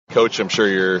Coach, I'm sure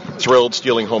you're thrilled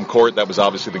stealing home court. That was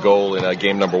obviously the goal in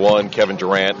game number one. Kevin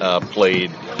Durant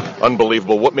played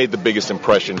unbelievable. What made the biggest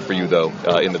impression for you, though,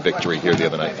 in the victory here the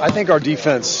other night? I think our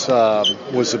defense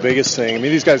was the biggest thing. I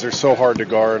mean, these guys are so hard to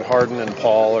guard. Harden and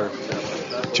Paul are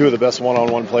two of the best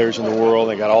one-on-one players in the world.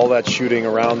 They got all that shooting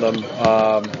around them.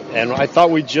 And I thought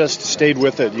we just stayed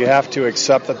with it. You have to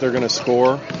accept that they're going to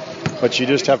score, but you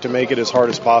just have to make it as hard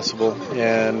as possible.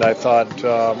 And I thought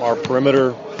our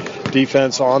perimeter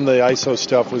defense on the ISO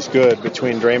stuff was good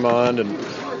between Draymond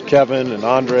and Kevin and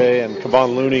Andre and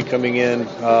Kevon Looney coming in.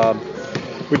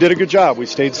 We did a good job. We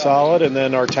stayed solid, and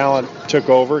then our talent took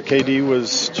over. KD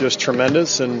was just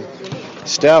tremendous, and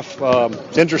Steph,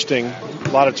 it's interesting, a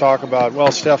lot of talk about,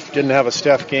 well, Steph didn't have a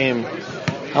Steph game.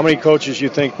 How many coaches you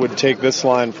think would take this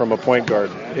line from a point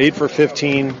guard? 8 for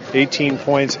 15, 18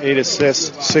 points, 8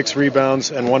 assists, 6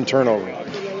 rebounds, and 1 turnover.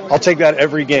 I'll take that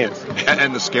every game.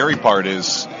 And the scary part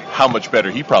is how much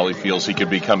better he probably feels he could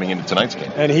be coming into tonight's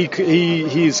game. And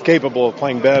he's capable of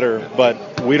playing better,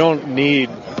 but we don't need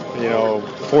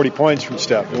 40 points from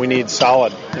Steph. We need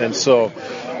solid. And so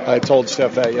I told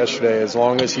Steph that yesterday. As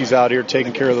long as he's out here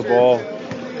taking care of the ball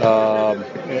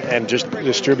and just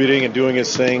distributing and doing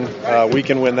his thing, we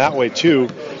can win that way too.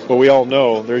 But we all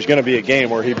know there's going to be a game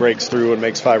where he breaks through and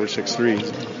makes 5 or 6 threes.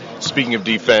 Speaking of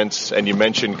defense, and you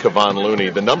mentioned Kevon Looney,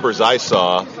 the numbers I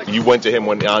saw, you went to him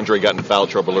when Andre got in foul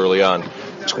trouble early on.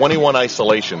 21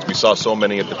 isolations. We saw so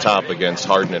many at the top against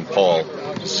Harden and Paul.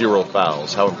 0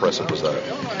 fouls. How impressive was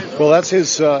that? Well, that's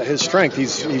his strength.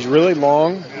 He's really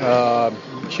long,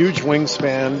 huge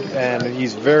wingspan, and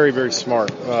he's very, very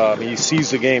smart. He sees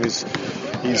the game.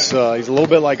 He's a little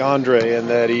bit like Andre in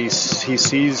that he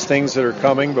sees things that are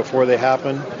coming before they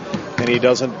happen, and he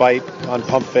doesn't bite on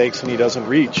pump fakes, and he doesn't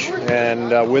reach.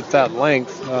 And with that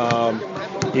length,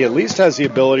 he at least has the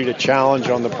ability to challenge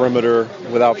on the perimeter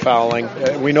without fouling.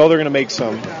 We know they're going to make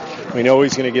some. We know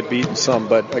he's going to get beaten some,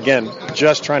 but again,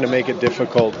 just trying to make it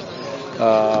difficult.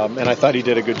 And I thought he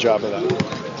did a good job of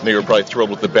that. You were probably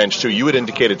thrilled with the bench, too. You had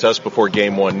indicated to us before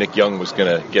Game 1 Nick Young was going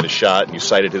to get a shot, and you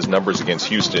cited his numbers against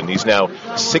Houston. He's now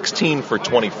 16 for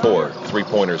 24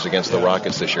 three-pointers against the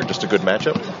Rockets this year. Just a good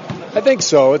matchup? I think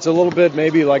so. It's a little bit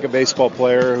maybe like a baseball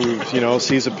player who,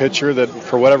 sees a pitcher that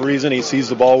for whatever reason he sees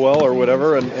the ball well or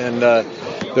whatever, and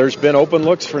there's been open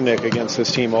looks for Nick against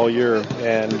this team all year.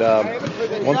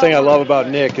 And one thing I love about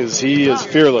Nick is he is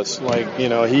fearless.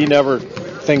 He never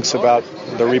thinks about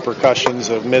the repercussions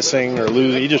of missing or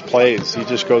losing. He just plays. He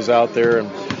just goes out there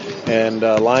and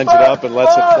lines it up and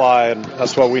lets it fly, and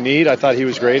that's what we need. I thought he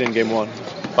was great in Game 1.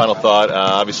 Final thought,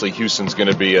 obviously Houston's going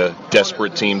to be a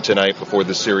desperate team tonight before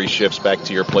the series shifts back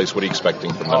to your place. What are you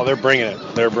expecting from them? Oh, they're bringing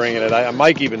it.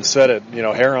 Mike even said it,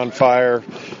 hair on fire,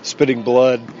 spitting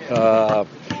blood,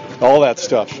 all that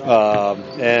stuff.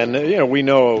 And we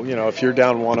know, if you're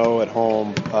down 1-0 at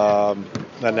home,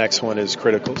 that next one is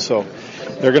critical. So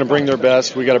they're going to bring their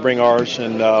best. We got to bring ours,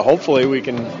 and hopefully we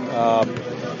can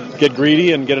get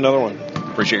greedy and get another one.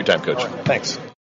 Appreciate your time, Coach. Thanks.